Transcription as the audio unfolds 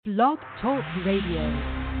Blog Talk Radio.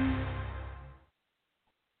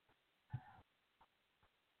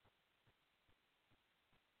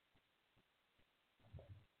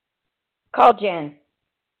 Call Jen.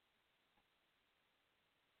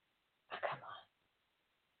 Oh, come on.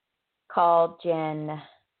 Call Jen.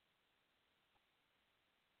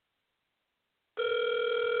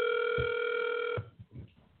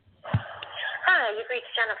 Hi, you've reached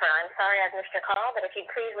Jennifer. I'm sorry I've missed your call, but if you'd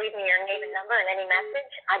please leave me your name and number and any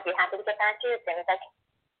message, I'd be happy to get back to you as soon as I can.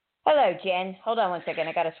 Hello, Jen. Hold on one second.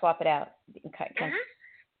 I got to swap it out. Okay. Thank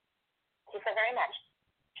you so very much.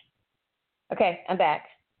 Okay, I'm back.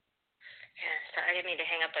 Yeah, so I didn't mean to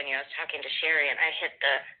hang up on you. I was talking to Sherry, and I hit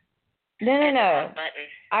the No. button.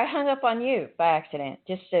 I hung up on you by accident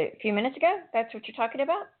just a few minutes ago. That's what you're talking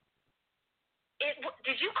about?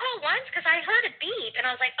 Did you call once? Because I heard a beep, and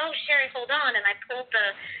I was like, oh, Sherry, hold on. And I pulled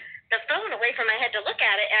the phone away from my head to look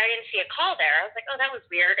at it, and I didn't see a call there. I was like, oh, that was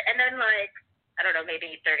weird. And then, like, I don't know,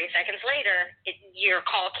 maybe 30 seconds later, your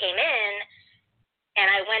call came in, and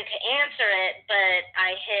I went to answer it, but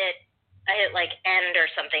I hit like end or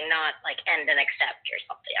something, not like end and accept or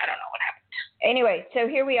something. I don't know what happened. Anyway, so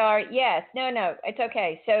here we are. Yes. No, it's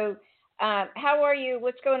okay. So how are you?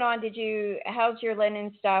 What's going on? How's your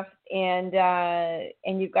linen stuff? And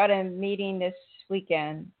you've got a meeting this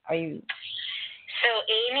weekend. Are you? So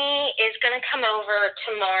Amy is going to come over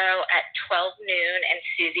tomorrow at 12 noon, and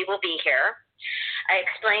Susie will be here. I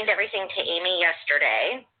explained everything to Amy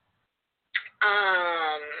yesterday.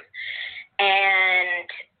 And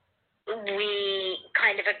we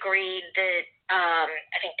kind of agreed that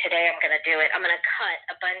I think today I'm going to do it. I'm going to cut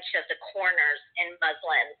a bunch of the corners in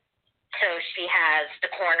muslin, so she has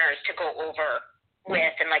the corners to go over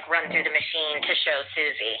with and like run through the machine to show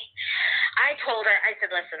Susie. I told her, I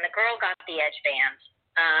said, listen, the girl got the edge band.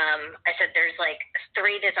 I said, there's like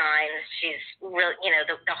 3 designs. She's really,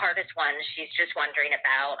 the hardest one she's just wondering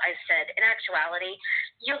about. I said, in actuality,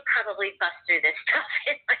 you'll probably bust through this stuff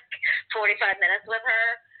in like 45 minutes with her.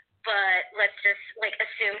 But let's just like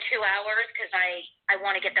assume 2 hours because I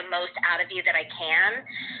want to get the most out of you that I can.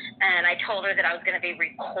 And I told her that I was going to be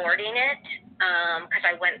recording it because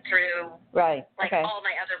I went through all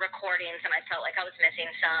my other recordings and I felt like I was missing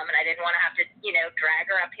some and I didn't want to have to, drag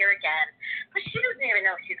her up here again. But she doesn't even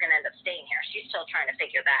know if she's going to end up staying here. She's still trying to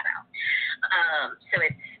figure that out. So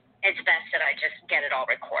it's best that I just get it all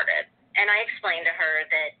recorded. And I explained to her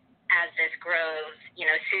that as this grows,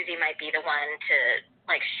 Susie might be the one to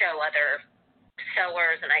like show other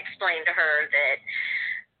sewers, and I explained to her that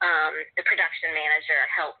the production manager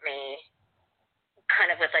helped me kind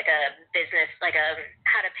of with like a business, like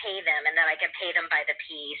how to pay them, and then I can pay them by the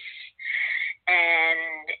piece.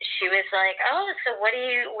 And she was like, oh, so where do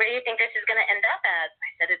you think this is going to end up as? I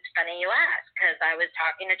said, it's funny you ask, because I was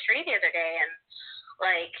talking to Tree the other day, and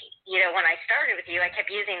like, when I started with you, I kept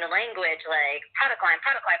using the language like product line.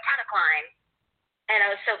 And I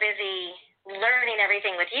was so busy learning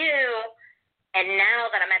everything with you. And now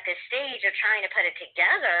that I'm at this stage of trying to put it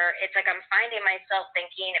together, it's like I'm finding myself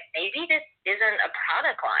thinking maybe this isn't a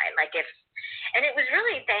product line. And it was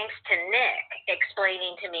really thanks to Nick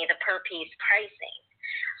explaining to me the per piece pricing,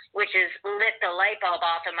 which has lit the light bulb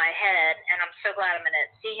off in my head. And I'm so glad I'm going to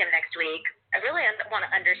see him next week. I really want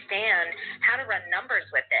to understand how to run numbers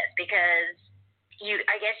with this because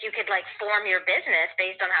I guess you could like form your business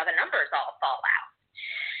based on how the numbers all fall out.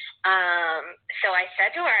 So I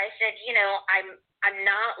said to her, I'm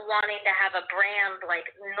not wanting to have a brand like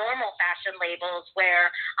normal fashion labels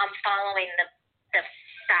where I'm following the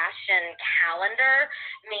fashion calendar,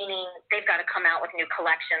 meaning they've got to come out with new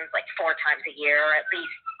collections like 4 times a year, or at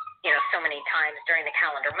least, so many times during the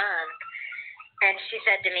calendar month. And she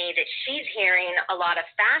said to me that she's hearing a lot of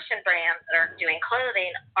fashion brands that are doing clothing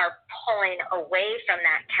are pulling away from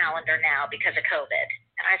that calendar now because of COVID.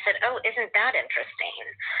 And I said, oh, isn't that interesting?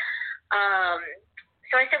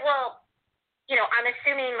 So I said, well, I'm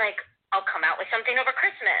assuming like I'll come out with something over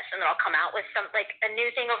Christmas and then I'll come out with a new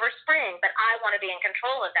thing over spring, but I want to be in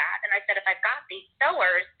control of that. And I said, if I've got these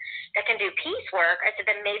sewers that can do piecework, I said,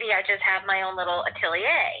 then maybe I just have my own little atelier.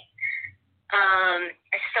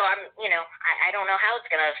 So I'm, I don't know how it's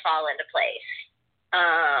going to fall into place.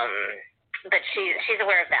 But she's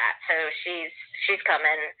aware of that. So she's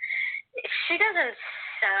coming. She doesn't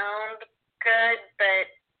sound good, but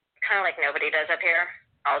kind of like nobody does up here.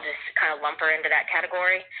 I'll just kind of lump her into that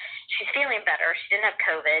category. She's feeling better. She didn't have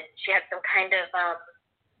COVID. She had some kind of,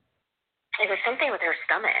 it was something with her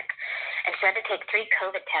stomach. And she had to take 3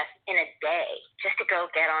 COVID tests in a day just to go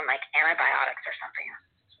get on like antibiotics or something.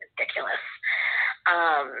 It's ridiculous.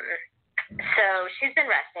 So she's been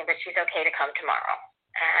resting, but she's okay to come tomorrow.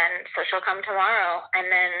 and so she'll come tomorrow. And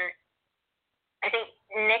then I think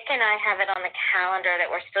Nick and I have it on the calendar that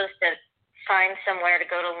we're supposed to find somewhere to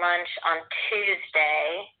go to lunch on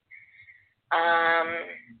Tuesday.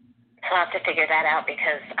 So I'll have to figure that out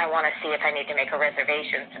because I want to see if I need to make a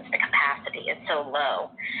reservation since the capacity is so low.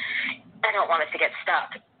 I don't want us to get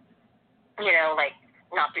stuck,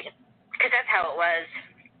 not because that's how it was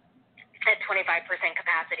at 25%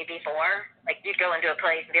 capacity before. Like, you'd go into a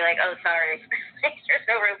place and be like, oh, sorry, there's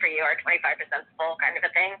no room for you, or 25% full kind of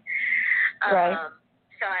a thing. Right.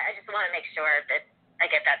 So I just want to make sure that I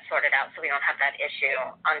get that sorted out so we don't have that issue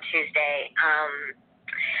on Tuesday.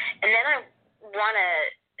 And then I want to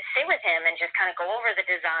sit with him and just kind of go over the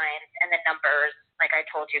designs and the numbers like I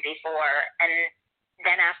told you before. And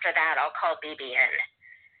then after that, I'll call BB in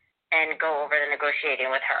and go over the negotiating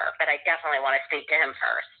with her. But I definitely want to speak to him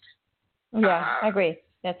first. Yeah, I agree.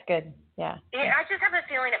 That's good. Yeah. Yeah, I just have a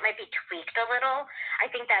feeling it might be tweaked a little. I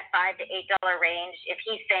think that $5 to $8 range, if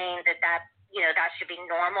he's saying that should be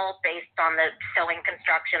normal based on the sewing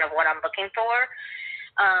construction of what I'm looking for.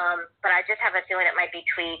 But I just have a feeling it might be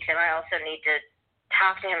tweaked, and I also need to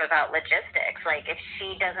talk to him about logistics. Like, if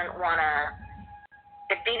BB doesn't want to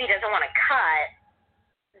cut,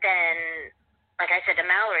 then, like I said to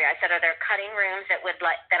Mallory, I said, are there cutting rooms that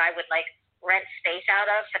I would rent space out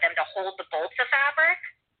of for them to hold the bolts of fabric?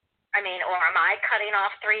 I mean, or am I cutting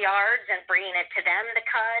off 3 yards and bringing it to them to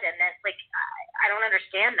cut? And then, I don't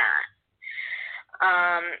understand that.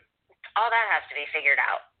 All that has to be figured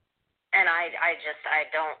out. And I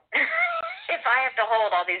don't, if I have to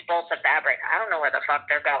hold all these bolts of fabric, I don't know where the fuck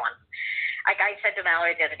they're going. Like I said to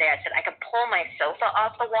Mallory the other day, I said, I could pull my sofa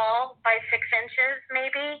off the wall by 6 inches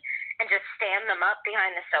maybe and just stand them up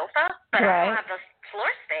behind the sofa, but I don't have the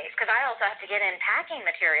floor space because I also have to get in packing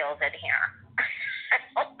materials in here. I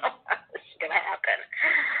don't know how this is going to happen.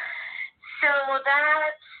 So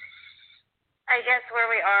that's, I guess, where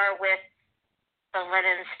we are with the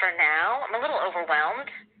linens for now. I'm a little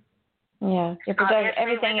overwhelmed. Yeah,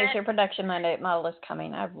 everything is your production model is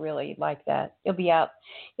coming. I really like that. You'll be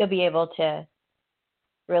able to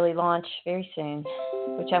really launch very soon,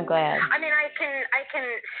 which I'm glad. I mean, I can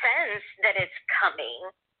sense that it's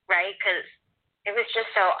coming, right? Because it was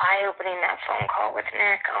just so eye-opening, that phone call with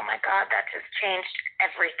Nick. Oh my God, that just changed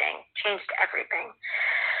everything.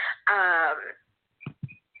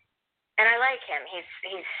 And I like him. He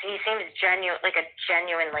seems like a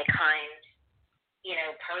genuinely kind,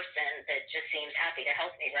 person that just seems happy to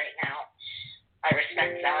help me right now. I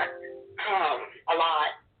respect that a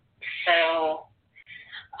lot. So,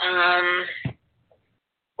 I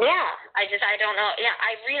don't know. Yeah,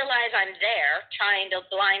 I realize I'm there trying to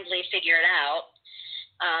blindly figure it out.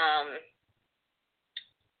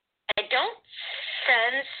 I don't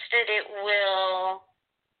sense that it will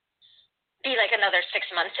be like another 6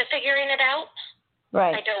 months of figuring it out.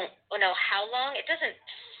 Right. I don't know how long. It doesn't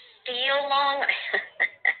feel long.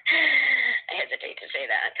 I hesitate to say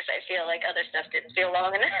that because I feel like other stuff didn't feel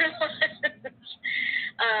long enough.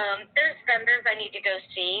 There's vendors I need to go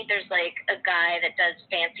see. There's like a guy that does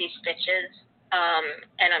fancy stitches,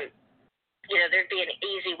 and I'm, there'd be an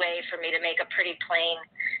easy way for me to make a pretty plain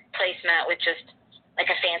placemat with just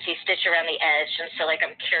like a fancy stitch around the edge. And so,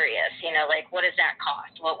 I'm curious, what does that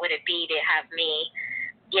cost? What would it be to have me,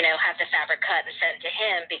 have the fabric cut and sent to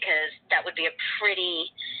him? Because that would be a pretty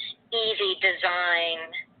easy design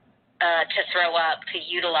to throw up to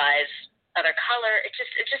utilize other color. It's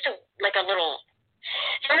just a little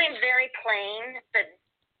something very plain, but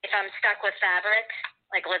if I'm stuck with fabric,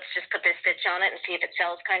 let's just put this stitch on it and see if it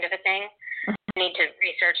sells kind of a thing. I need to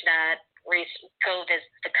research that, go visit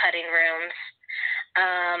the cutting rooms.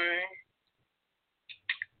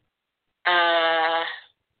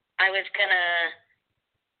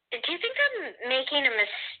 Do you think I'm making a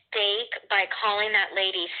mistake by calling that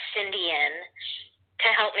lady Cindy in to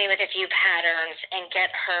help me with a few patterns and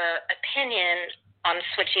get her opinion on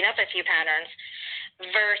switching up a few patterns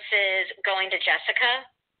versus going to Jessica?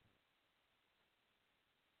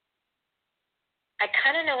 I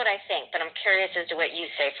kind of know what I think, but I'm curious as to what you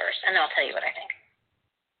say first, and then I'll tell you what I think.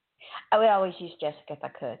 I would always use Jessica if I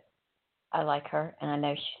could. I like her, and I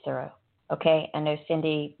know she's thorough. Okay? I know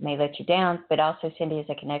Cindy may let you down, but also Cindy is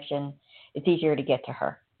a connection. It's easier to get to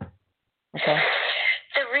her. Okay?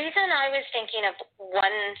 The reason I was thinking of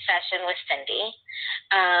one session with Cindy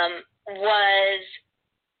was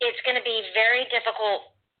it's going to be very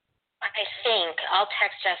difficult. I think I'll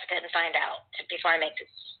text Jessica and find out before I make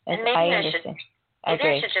this. And maybe I understand. I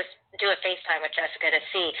should just do a FaceTime with Jessica to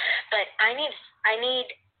see. But I need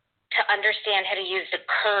to understand how to use the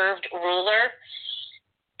curved ruler,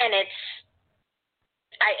 and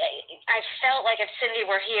I felt like if Cindy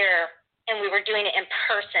were here and we were doing it in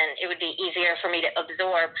person, it would be easier for me to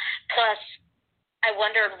absorb. Plus, I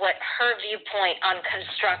wondered what her viewpoint on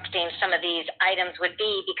constructing some of these items would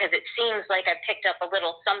be, because it seems like I picked up a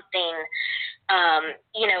little something,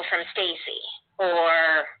 from Stacy,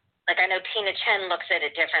 or like I know Tina Chen looks at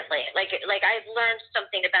it differently. Like I've learned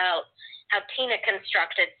something about how Tina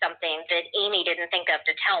constructed something that Amy didn't think of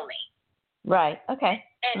to tell me. Right. Okay.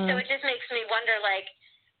 And so it just makes me wonder, like,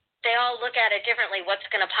 they all look at it differently, what's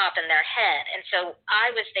going to pop in their head. And so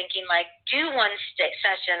I was thinking, like, do one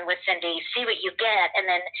session with Cindy, see what you get, and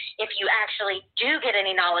then if you actually do get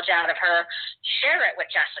any knowledge out of her, share it with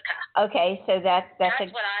Jessica. Okay, so that's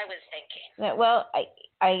what I was thinking. Well,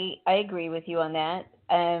 I agree with you on that.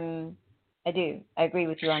 I do. I agree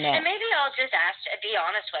with you on that. And maybe I'll just be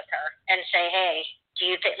honest with her and say, hey, do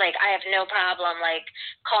you think, like, I have no problem, like,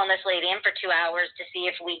 calling this lady in for 2 hours to see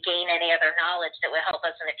if we gain any other knowledge that will help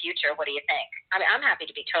us in the future. What do you think? I mean, I'm happy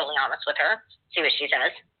to be totally honest with her, see what she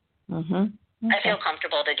says. Mm-hmm. Okay. I feel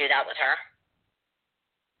comfortable to do that with her.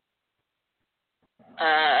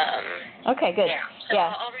 Okay, good. Yeah. So yeah.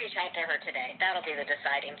 I'll reach out to her today. That'll be the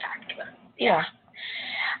deciding factor. Yeah.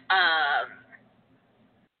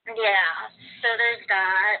 Yeah. So there's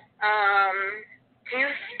that. Do you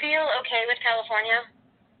feel okay with California?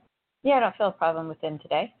 Yeah, I don't feel a problem with them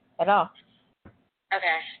today at all.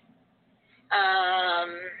 Okay.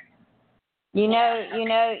 You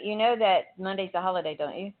know that Monday's a holiday,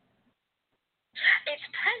 don't you? It's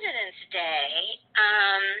President's Day.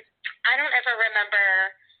 I don't ever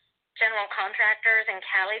remember general contractors in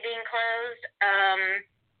Cali being closed.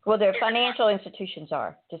 Well, their financial institutions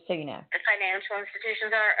are, just so you know. The financial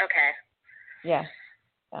institutions are? Okay. Yeah.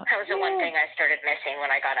 That was the one thing I started missing when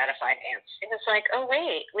I got out of finance. It was like, oh,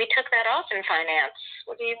 wait, we took that off in finance.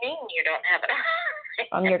 What do you mean you don't have it off?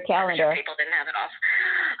 On your calendar. People didn't have it off.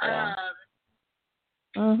 Yeah.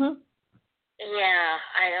 Yeah,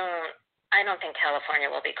 I don't think California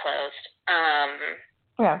will be closed.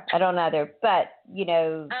 Yeah, I don't either. But,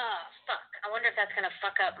 Oh, fuck. I wonder if that's going to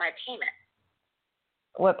fuck up my payment.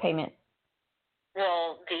 What payment?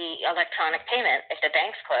 Well, the electronic payment, if the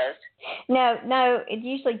bank's closed. No, it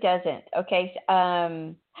usually doesn't. Okay.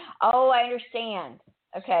 I understand.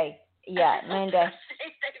 Okay. Yeah, Monday.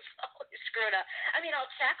 They've always screwed up. I mean,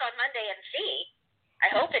 I'll check on Monday and see.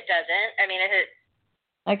 I hope it doesn't. I mean, is it?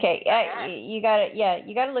 Okay. You got to. Yeah,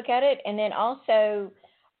 you got to look at it, and then also,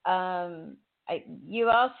 and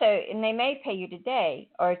they may pay you today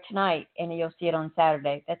or tonight, and you'll see it on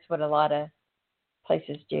Saturday. That's what a lot of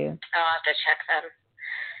places do. I'll have to check them.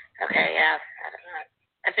 Okay, yeah. I don't know.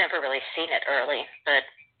 I've never really seen it early, but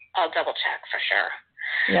I'll double check for sure.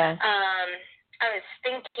 Yeah. I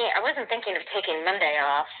wasn't thinking of taking Monday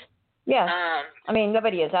off. Yeah. I mean,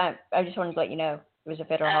 nobody is. I just wanted to let you know it was a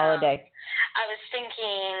federal holiday. I was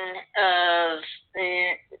thinking of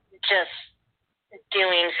just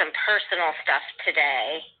doing some personal stuff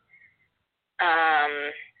today.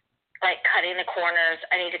 Like cutting the corners.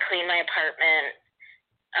 I need to clean my apartment.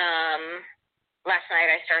 Last night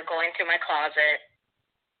I started going through my closet,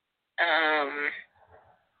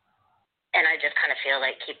 and I just kind of feel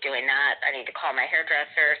like keep doing that. I need to call my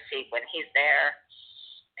hairdresser, see when he's there,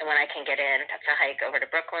 and when I can get in. That's a hike over to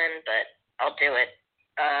Brooklyn, but I'll do it.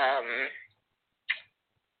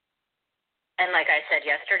 And like I said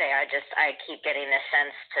yesterday, I keep getting this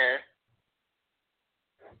sense to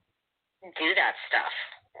do that stuff.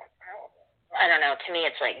 I don't know. To me,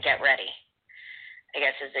 it's like get ready, I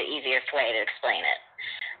guess is the easiest way to explain it.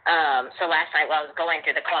 So last night while I was going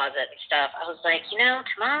through the closet and stuff, I was like,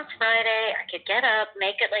 tomorrow's Friday. I could get up,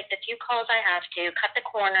 make it like the few calls I have to, cut the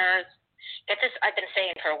corners, get this. I've been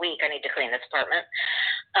saying for a week I need to clean this apartment,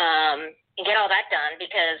 and get all that done,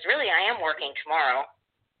 because really I am working tomorrow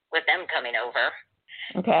with them coming over.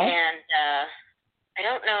 Okay. And I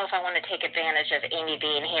don't know if I want to take advantage of Amy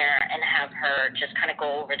being here and have her just kind of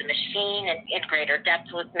go over the machine in greater depth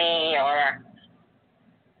with me, or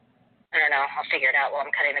I don't know. I'll figure it out while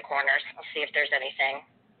I'm cutting the corners. I'll see if there's anything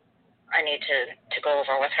I need to go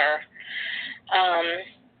over with her.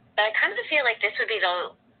 But I kind of feel like this would be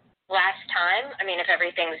the last time. I mean, if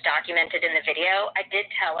everything's documented in the video, I did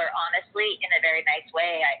tell her honestly in a very nice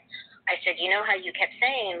way. I said, how you kept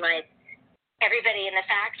saying, like, everybody in the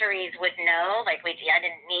factories would know, like, I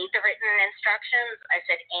didn't need the written instructions. I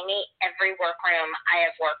said, Amy, every workroom I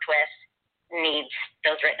have worked with needs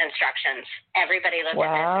those written instructions. Everybody looked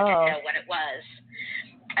at this and didn't know what it was.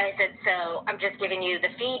 I said, so I'm just giving you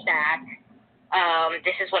the feedback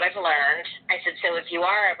This is what I've learned. I said, so if you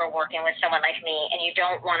are ever working with someone like me and you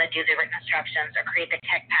don't want to do the written instructions or create the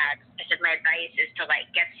tech packs, I said, my advice is to, like,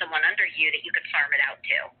 get someone under you that you could farm it out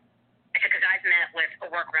to. I said, because I've met with a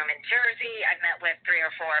workroom in Jersey. I've met with 3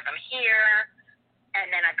 or 4 of them here. And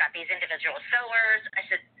then I've got these individual sewers. I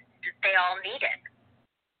said, they all need it.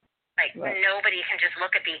 Like, right. Nobody can just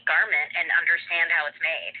look at the garment and understand how it's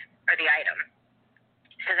made or the item.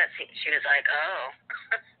 So she was like, oh.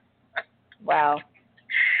 Wow.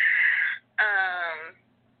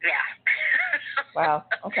 Yeah. Wow.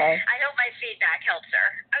 Okay. I hope my feedback helps her.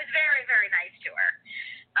 I was very, very nice to her.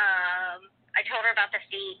 I told her about the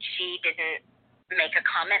feet. She didn't make a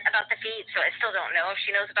comment about the feet, so I still don't know if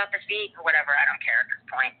she knows about the feet or whatever. I don't care at this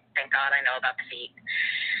point. Thank God I know about the feet.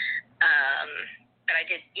 But I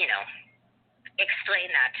did, explain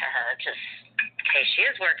that to her, just in case she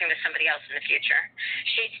is working with somebody else in the future.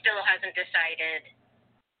 She still hasn't decided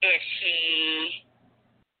if she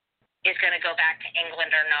is going to go back to England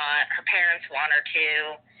or not. Her parents want her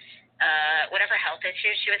to. Whatever health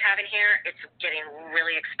issues she was having here, it's getting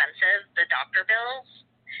really expensive, the doctor bills.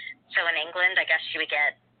 So in England, I guess she would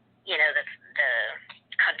get, the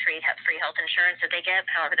country have free health insurance that they get,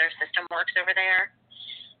 however their system works over there.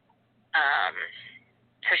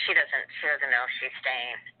 So she doesn't know if she's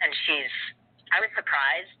staying. And I was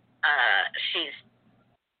surprised. She's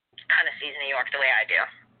kind of sees New York the way I do.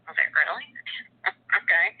 I was like, really?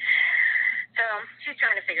 Okay. So she's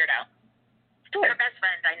trying to figure it out. Good. Her best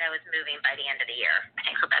friend, I know, is moving by the end of the year. I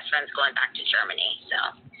think her best friend's going back to Germany. So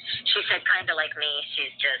she said, kind of like me,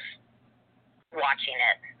 she's just watching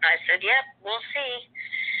it. I said, yep, we'll see.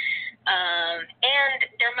 And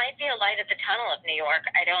there might be a light at the tunnel of New York.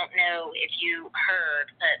 I don't know if you heard,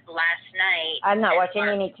 but last night. I'm not watching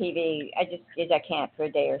any TV. I can't for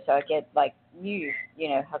a day or so. I get like news,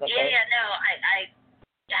 how that goes. Yeah, no, I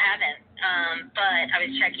haven't. But I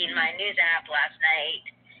was checking my news app last night,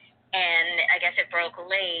 and I guess it broke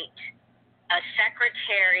late. A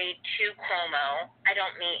secretary to Cuomo. I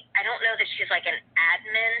don't know that she's like an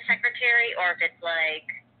admin secretary or if it's like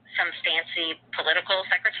some fancy political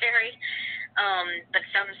secretary, but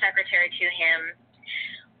some secretary to him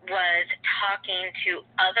was talking to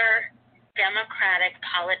other Democratic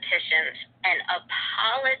politicians and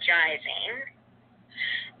apologizing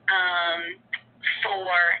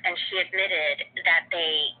and she admitted that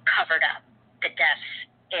they covered up the deaths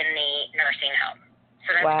in the nursing home.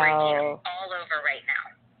 So that's breaking all over right now.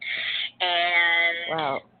 And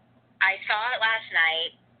wow. I saw it last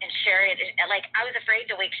night. And Sherry, I was afraid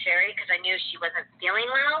to wake Sherry because I knew she wasn't feeling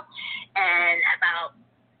well. And about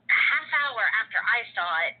a half hour after I saw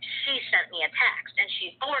it, she sent me a text and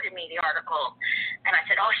she forwarded me the article. And I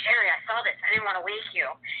said, oh, Sherry, I saw this. I didn't want to wake you.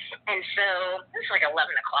 And so it was like 11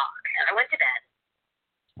 o'clock. And I went to bed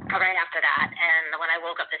right after that. And when I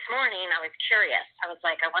woke up this morning, I was curious. I was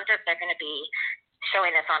like, I wonder if they're going to be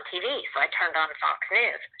showing this on TV. So I turned on Fox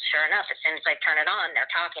News. Sure enough, as soon as I turn it on, they're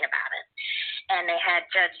talking about it. And they had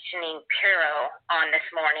Judge Jeanine Pirro on this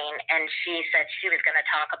morning, and she said she was going to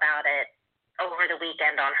talk about it over the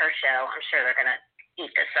weekend on her show. I'm sure they're going to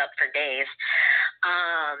eat this up for days.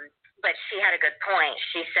 But she had a good point.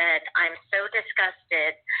 She said, I'm so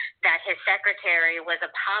disgusted that his secretary was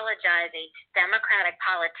apologizing to Democratic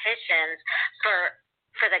politicians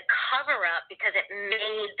for the cover-up because it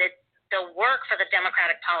made the work for the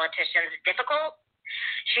Democratic politicians difficult.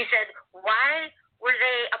 She said, why were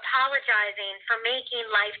they apologizing for making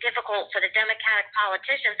life difficult for the Democratic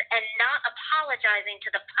politicians and not apologizing to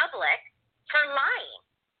the public for lying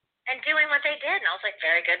and doing what they did? And I was like,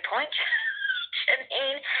 very good point,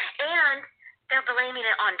 Janine. And they're blaming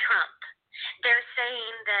it on Trump. They're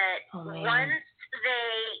saying that once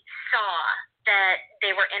they saw that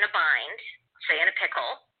they were in a bind, say in a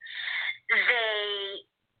pickle, they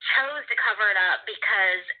chose to cover it up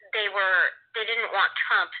because they didn't want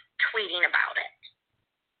Trump tweeting about it.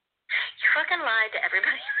 You fucking lied to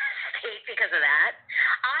everybody in the state because of that.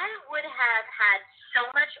 I would have had so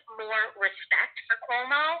much more respect for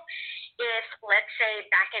Cuomo if, let's say,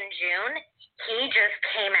 back in June, he just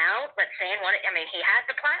came out, he had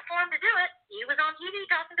the platform to do it. He was on TV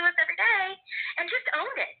talking to us every day and just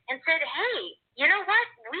owned it and said, hey, you know what?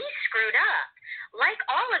 We screwed up. Like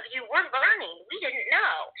all of you, we're learning. We didn't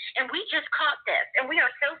know. And we just caught this. And we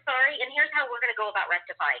are so sorry. And here's how we're going to go about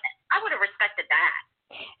rectifying it. I would have respected that.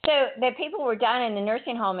 So the people were down in the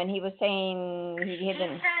nursing home, and he was saying he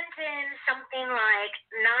sent in something like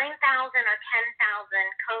 9,000 or 10,000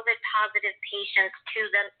 COVID-positive patients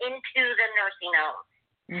into the nursing home.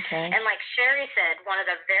 Okay. And like Sherry said, one of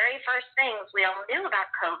the very first things we all knew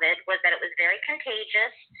about COVID was that it was very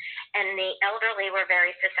contagious and the elderly were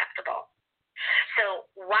very susceptible.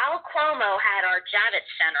 while Cuomo had our Javits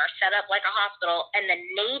Center set up like a hospital and the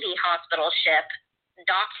Navy hospital ship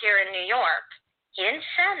docked here in New York, he didn't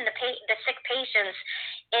send the sick patients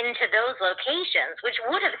into those locations, which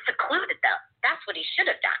would have secluded them. That's what he should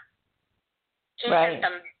have done. He sent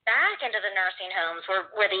them back into the nursing homes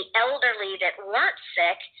where the elderly that weren't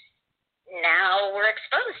sick now were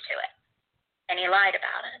exposed to it. And he lied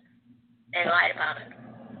about it. They lied about it.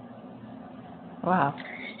 Wow.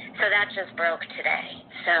 So that just broke today.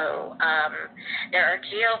 So there are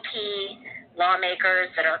GOP lawmakers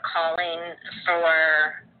that are calling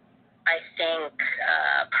for, I think,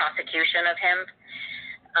 prosecution of him.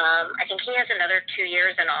 I think he has another 2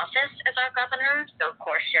 years in office as our governor. So, of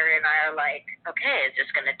course, Sherry and I are like, okay, is this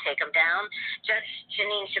going to take him down? Judge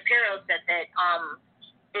Janine Shapiro said that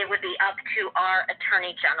it would be up to our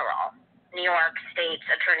attorney general, New York State's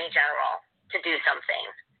attorney general, to do something.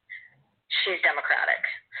 She's Democratic.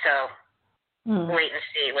 So wait and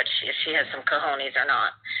see if she has some cojones or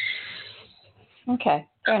not. Okay,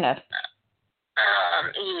 fair enough.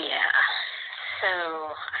 Yeah. So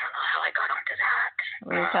I don't know how I got onto that.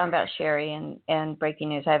 We were talking about Sherry and breaking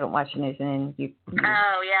news. I haven't watched the news, and then you.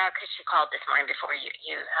 Oh yeah, because she called this morning before you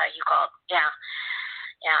called. Yeah.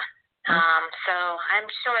 So I'm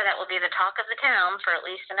sure that will be the talk of the town for at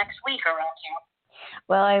least the next week around here.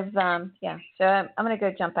 Well, So I'm gonna go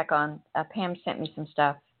jump back on. Pam sent me some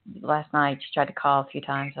stuff last night. She tried to call a few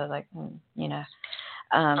times. I was like, what is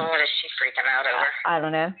she freaking out over? I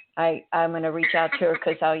don't know. I'm gonna reach out to her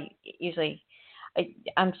because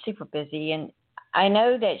I'm super busy, and I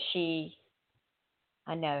know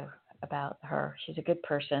about her. She's a good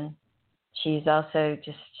person. She's also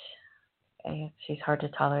she's hard to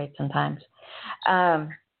tolerate sometimes.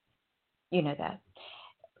 You know that.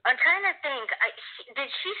 I'm trying to think. Did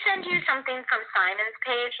she send you something from Simon's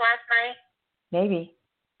page last night? Maybe.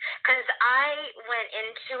 Because I went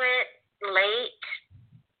into it late,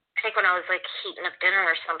 I think when I was like heating up dinner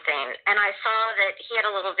or something, and I saw that he had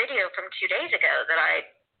a little video from 2 days ago that I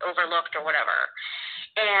overlooked or whatever.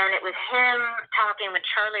 And it was him talking with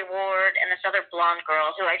Charlie Ward and this other blonde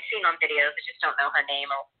girl who I've seen on videos. I just don't know her name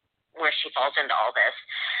or where she falls into all this.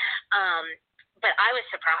 But I was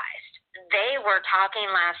surprised. They were talking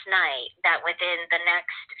last night that within the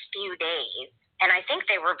next few days, and I think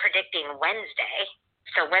they were predicting Wednesday,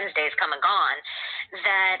 so Wednesday's come and gone,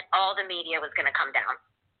 that all the media was going to come down.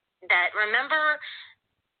 That, remember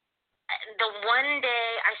the one day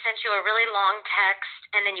I sent you a really long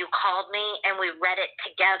text and then you called me and we read it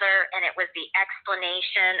together, and it was the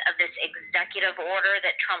explanation of this executive order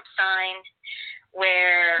that Trump signed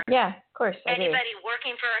where of course, anybody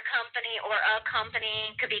working for a company or a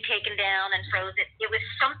company could be taken down and frozen. It was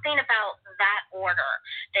something about that order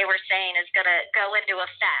they were saying is going to go into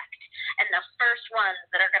effect, and the first ones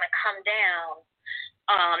that are going to come down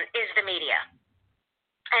is the media.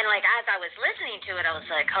 And, like, as I was listening to it, I was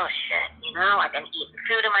like, oh, shit, I've been eating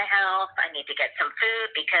food in my house. I need to get some food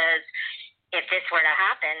because if this were to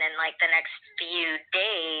happen in, like, the next few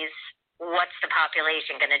days, what's the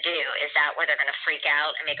population going to do? Is that where they're going to freak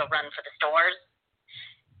out and make a run for the stores?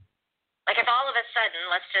 Like, if all of a sudden,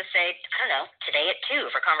 let's just say, I don't know, today at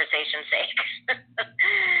 2 for conversation's sake,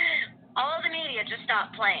 all the media just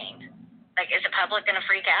stopped playing. Like, is the public going to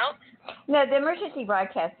freak out? No, the emergency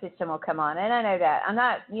broadcast system will come on, and I know that. I'm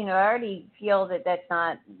not, I already feel that that's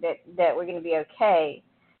not, that we're going to be okay.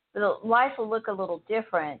 But life will look a little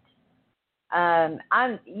different. I'm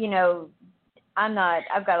not,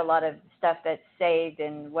 I've got a lot of stuff that's saved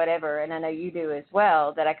and whatever, and I know you do as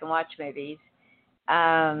well, that I can watch movies.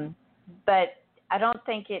 But I don't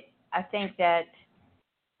think I think that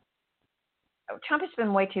Trump has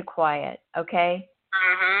been way too quiet, okay?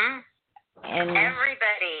 Mm-hmm. And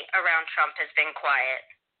everybody around Trump has been quiet.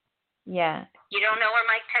 Yeah. You don't know where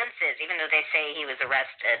Mike Pence is, even though they say he was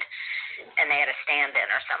arrested and they had a stand-in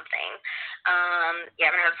or something. You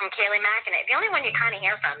haven't heard from Kayleigh McEnany. The only one you kind of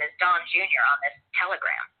hear from is Don Jr. on this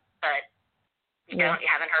telegram, but you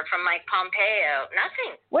haven't heard from Mike Pompeo.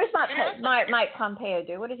 Nothing. What does Mike Pompeo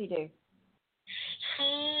do? What does he do?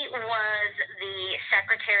 He was the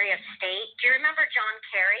Secretary of State. Do you remember John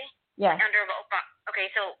Kerry? Yeah. Under Obama. Okay,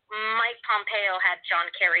 so Mike Pompeo had John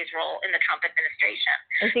Kerry's role in the Trump administration.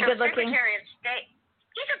 Is he good looking? Secretary of State.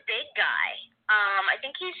 He's a big guy. I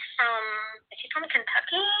think is he from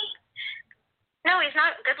Kentucky? No, he's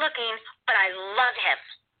not good looking, but I love him.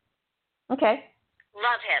 Okay.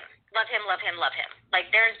 Love him. Love him, love him, love him. Like,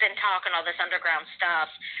 there's been talk and all this underground stuff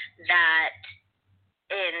that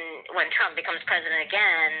when Trump becomes president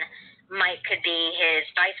again, Mike could be his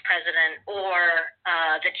vice president or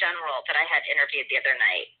the general that I had interviewed the other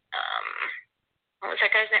night. what was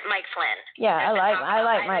that guy's name? Mike Flynn. Yeah, I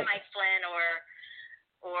like Mike. Mike Flynn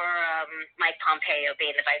or Mike Pompeo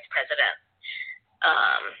being the vice president.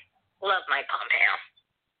 Love Mike Pompeo.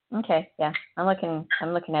 Okay, yeah, I'm looking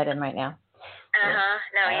at him right now.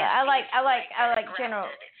 No, I like General.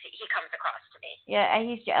 He comes across to me. Yeah,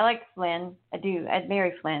 I like Flynn. I do. I'd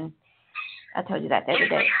marry Flynn. I told you that the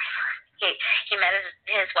other day. He met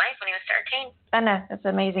his wife when he was 13. I know, that's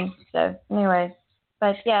amazing. So anyway,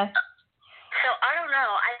 but yeah. So I don't know.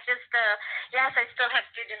 I just yes, I still have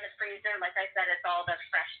food in the freezer. Like I said, it's all the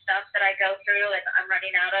fresh stuff that I go through and I'm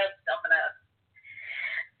running out of. So I'm gonna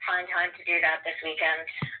find time to do that this weekend.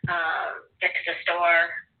 Get to the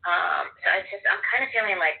store. So I'm kind of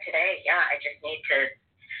feeling like today, yeah, I just need to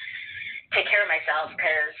take care of myself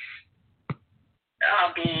because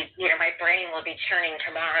I'll be, my brain will be churning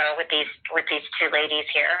tomorrow with these two ladies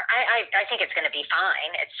here. I think it's going to be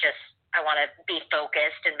fine. It's just I want to be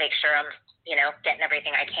focused and make sure I'm, getting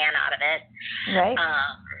everything I can out of it. Right.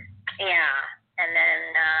 Yeah. And then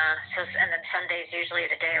Sunday's usually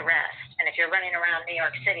the day of rest. And if you're running around New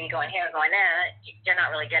York City going here, going there, you're not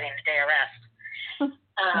really getting the day of rest.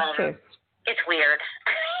 That's true. It's weird.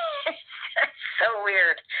 It's so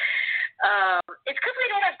weird. It's because we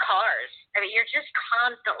don't have cars. I mean, you're just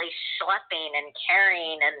constantly schlepping and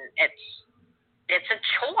carrying, and it's a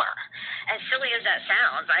chore. As silly as that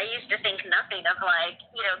sounds, I used to think nothing of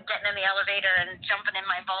getting in the elevator and jumping in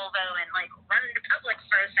my Volvo and running to Publix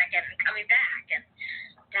for a second and coming back, and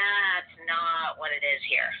that's not what it is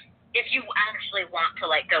here. If you actually want to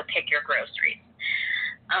go pick your groceries,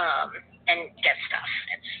 and get stuff,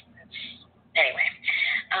 it's anyway.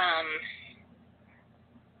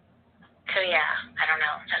 So yeah, I don't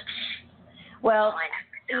know. That's well.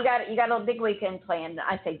 You got a big weekend planned.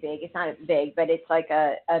 I say big. It's not big, but it's like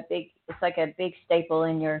a big staple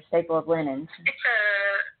in your staple of linens. It's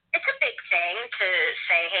a big thing to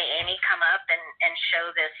say, hey, Amy, come up and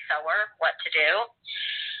show this sewer what to do.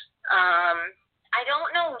 I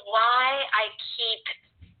don't know why I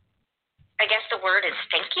guess the word is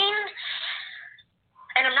thinking.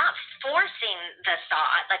 And I'm not forcing the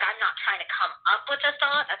thought. I'm not trying to come up with a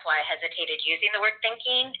thought. That's why I hesitated using the word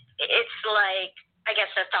thinking. It's I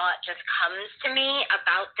guess the thought just comes to me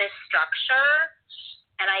about this structure,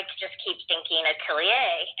 and I just keep thinking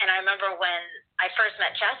atelier. And I remember when I first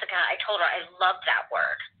met Jessica, I told her I love that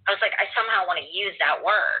word. I was like, I somehow want to use that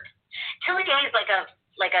word. Atelier is like a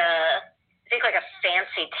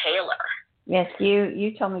fancy tailor. Yes,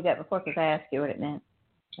 you told me that before because I asked you what it meant.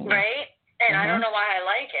 Right? And I don't know why I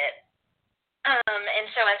like it. And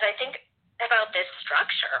so as I think about this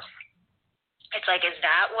structure, it's is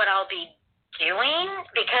that what I'll be doing?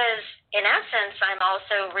 Because in essence, I'm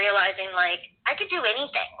also realizing I could do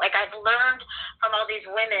anything. I've learned from all these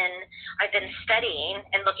women I've been studying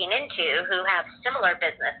and looking into who have similar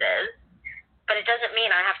businesses, but it doesn't mean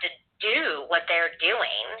I have to do what they're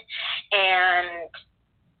doing. And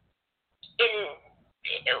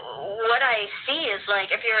what I see is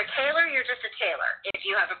if you're a tailor, you're just a tailor. If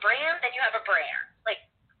you have a brand, then you have a brand.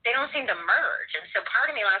 They don't seem to merge. And so part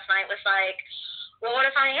of me last night was well, what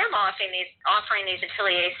if I am offering these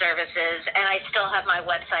atelier services and I still have my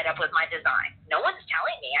website up with my design? No one's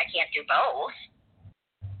telling me I can't do both.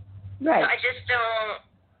 Right. So I just don't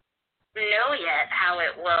know yet how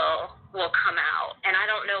it will come out. And I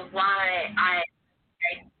don't know why I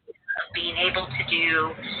being able to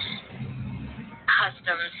do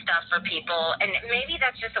custom stuff for people, and maybe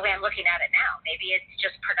that's just the way I'm looking at it now. Maybe it's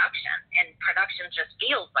just production, and production just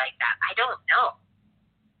feels like that. I don't know.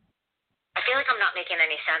 I feel like I'm not making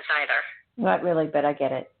any sense either. Not really, but I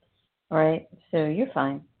get it. All right, so you're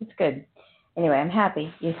fine. It's good. Anyway, I'm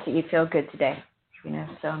happy. You feel good today,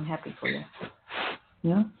 so I'm happy for you.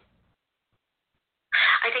 Yeah?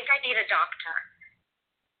 I think I need a doctor.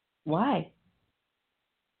 Why?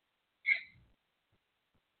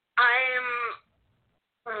 I'm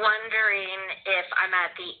wondering if I'm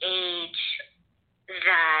at the age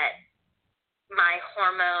that my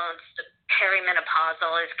hormones, the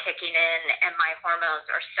perimenopausal is kicking in, and my hormones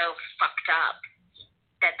are so fucked up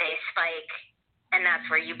that they spike, and that's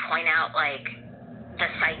where you point out the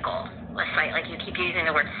cycle. You keep using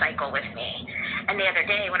the word cycle with me. And the other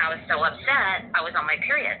day when I was so upset, I was on my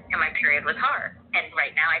period, and my period was hard. And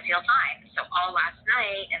right now I feel fine. So all last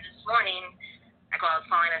night and this morning, I was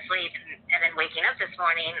falling asleep, and then waking up this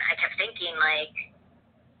morning, I kept thinking,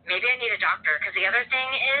 maybe I need a doctor. Because the other thing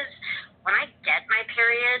is, when I get my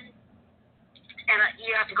period, and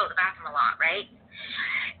you have to go to the bathroom a lot, right?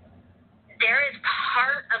 There is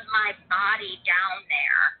part of my body down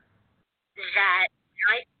there that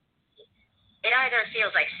it either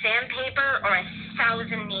feels like sandpaper or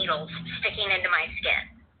 1,000 needles needles sticking into my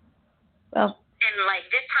skin. Well, and like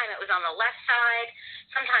this time it was on the left side.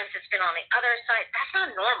 Sometimes it's been on the other side. That's not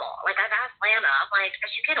normal. Like I've asked Lana, I'm like,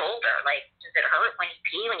 as you get older, like, does it hurt when you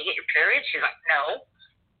pee, when you get your period? She's like, no.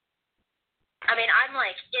 I mean, I'm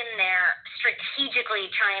like in there strategically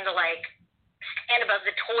trying to like stand above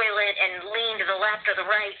the toilet and lean to the left or the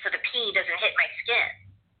right so the pee doesn't hit my skin.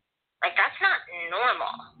 Like that's not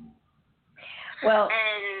normal. Well,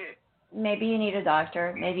 and maybe you need a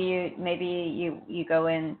doctor. Maybe you go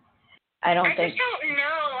in. I just don't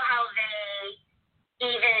know how they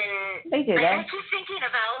do that. I keep thinking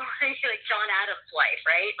about like John Adams' wife,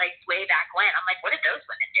 right? Like way back when. I'm like, what did those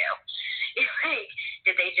women do? Like,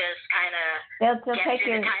 did they just kind of get through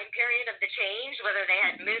the time period of the change, whether they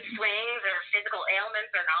had mood swings or physical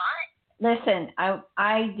ailments or not? Listen,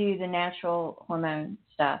 I do the natural hormone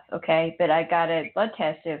stuff, okay? But I got a blood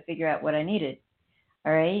test to figure out what I needed.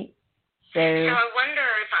 All right? So I wonder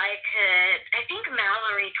if I could. I think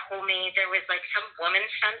Mallory told me there was like some women's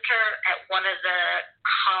center at one of the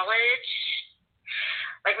college,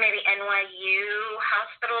 like maybe NYU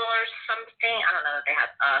hospital or something. I don't know if they have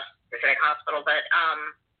a specific hospital, but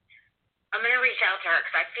I'm gonna reach out to her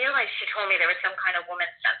because I feel like she told me there was some kind of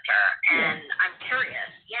women's center, and I'm curious.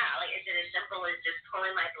 Yeah, like is it as simple as just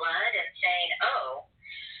pulling my blood and saying, oh,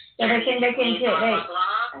 they can blah blah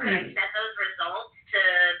blah? Could I send those results to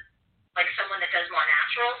like someone that does more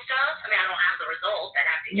natural stuff? I mean, I don't have the results.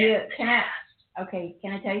 I'd have to get the test. Okay,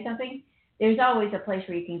 can I tell you something? There's always a place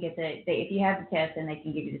where you can get if you have the test, then they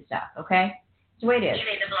can give you the stuff, okay? That's the way it is. You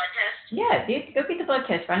mean the blood test? Yeah, dude, go get the blood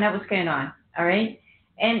test. Find out what's going on, all right?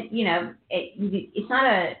 And, you know, it's not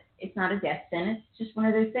a death sentence. It's just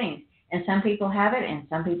one of those things. And some people have it and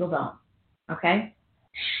some people don't, okay?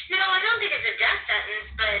 No, I don't think it's a death sentence,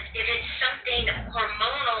 but if it's something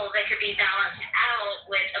hormonal that could be balanced out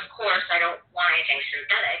with, of course, I don't want anything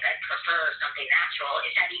synthetic. I prefer something natural.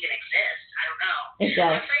 If that even exists, I don't know. It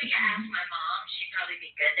does. I'm afraid to ask my mom. She'd probably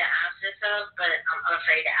be good to ask this of, but I'm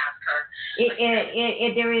afraid to ask her.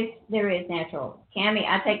 There is natural. Cammie,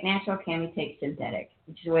 I take natural. Cammie takes synthetic,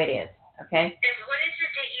 which is the way it is, okay? And what is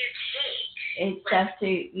it that you take?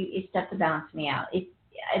 It's stuff to balance me out.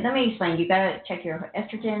 Let me explain. You gotta check your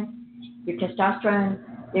estrogen, your testosterone.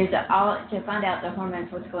 There's all to find out the hormones,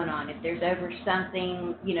 what's going on. If there's over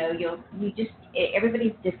something, you know,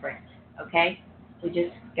 everybody's different, okay? So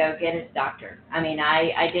just go get a doctor. I mean,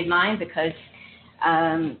 I did mine because,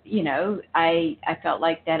 you know, I felt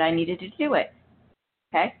like that I needed to do it.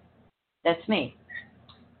 Okay, that's me.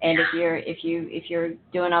 And if you're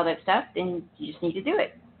doing all that stuff, then you just need to do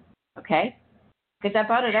it. Okay. Because I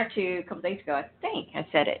brought it up to you a couple days ago, I think I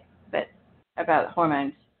said it, but about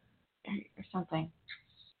hormones or something.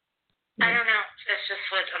 I don't know. That's just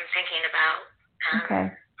what I'm thinking about. Okay.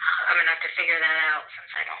 I'm going to have to figure that out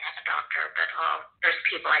since I don't have a doctor, but there's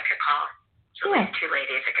people I could call. So there's two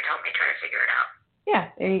ladies that could help me try to figure it out.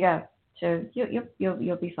 Yeah, there you go. So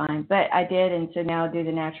you'll be fine. But I did, and so now I do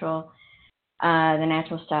the natural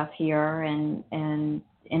stuff here, and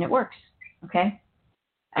it works. Okay.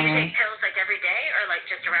 Do you take pills like every day, or like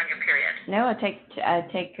just around your period? No, I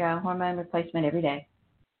take hormone replacement every day.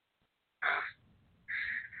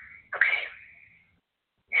 Okay.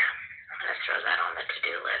 Yeah, I'm gonna throw that on the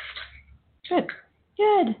to-do list.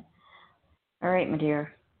 Good. All right, my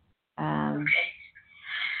dear. Okay.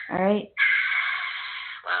 All right.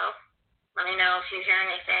 Well, let me know if you hear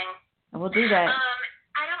anything. We'll do that.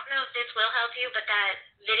 I don't know if this will help you, but that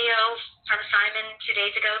video from Simon 2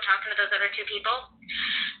 days ago talking to those other two people,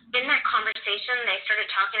 in that conversation, they started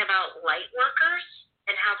talking about light workers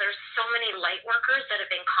and how there's so many light workers that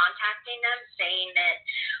have been contacting them saying that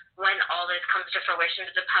when all this comes to fruition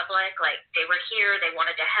to the public, like they were here, they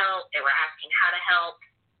wanted to help, they were asking how to help.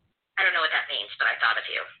 I don't know what that means, but I thought of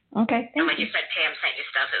you. Okay. And when you said Pam sent you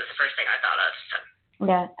stuff, it was the first thing I thought of. So.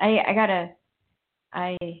 Yeah,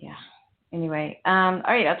 Anyway, all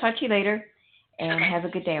right, I'll talk to you later, and have a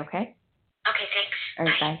good day, okay? Okay, thanks. All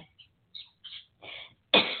right, bye.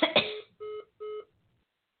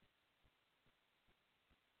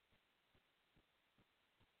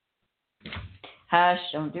 Hush,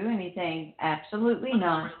 don't do anything. Absolutely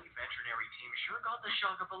not. The veterinary team sure got the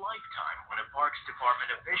shock of a lifetime when a Parks Department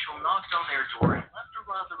official knocked on their door and left a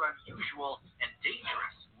rather unusual and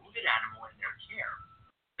dangerous wounded animal in their care.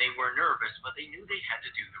 They were nervous, but they knew they had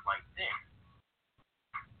to do the right thing.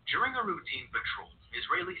 During a routine patrol,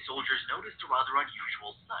 Israeli soldiers noticed a rather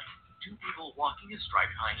unusual sight: two people walking a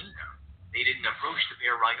striped hyena. They didn't approach the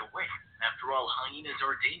pair right away. After all, hyenas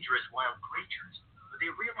are dangerous wild creatures, but they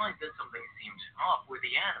realized that something seemed off with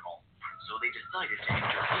the animal, so they decided to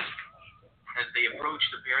intervene. As they approached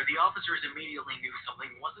the pair, the officers immediately knew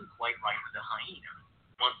something wasn't quite right with the hyena.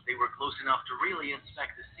 Once they were close enough to really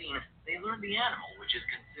inspect the scene, they learned the animal, which is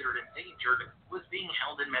considered endangered, was being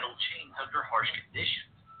held in metal chains under harsh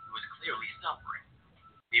conditions. It was clearly suffering.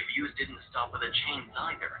 The abuse didn't stop with the chains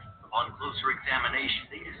either. Upon closer examination,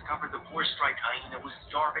 they discovered the poor striped hyena was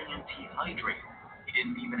starving and dehydrated. He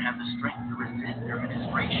didn't even have the strength to resist their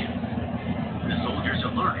ministrations. The soldiers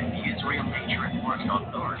alerted the Israel Nature and Parks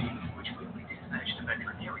Authority, which quickly dispatched a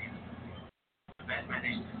veterinarian. The vet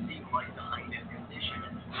managed to stabilize the hyena's condition.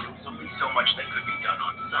 There was only so much that could be done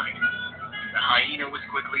on site. The hyena was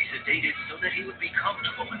quickly sedated so that he would be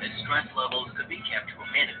comfortable and his stress levels could be kept to a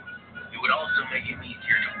minimum. It would also make him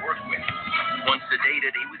easier to work with. Once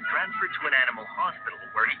sedated, he was transferred to an animal hospital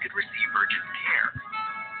where he could receive urgent care.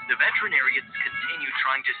 The veterinarians continued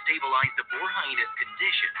trying to stabilize the poor hyena's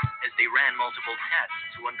condition as they ran multiple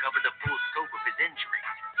tests to uncover the full scope of his injuries.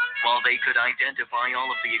 While they could identify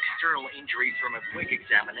all of the external injuries from a quick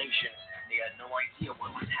examination, they had no idea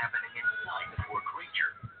what was happening inside the poor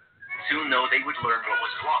creature. Soon, though, they would learn what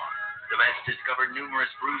was wrong. The vets discovered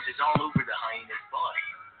numerous bruises all over the hyena's body.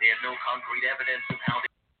 They had no concrete evidence of how they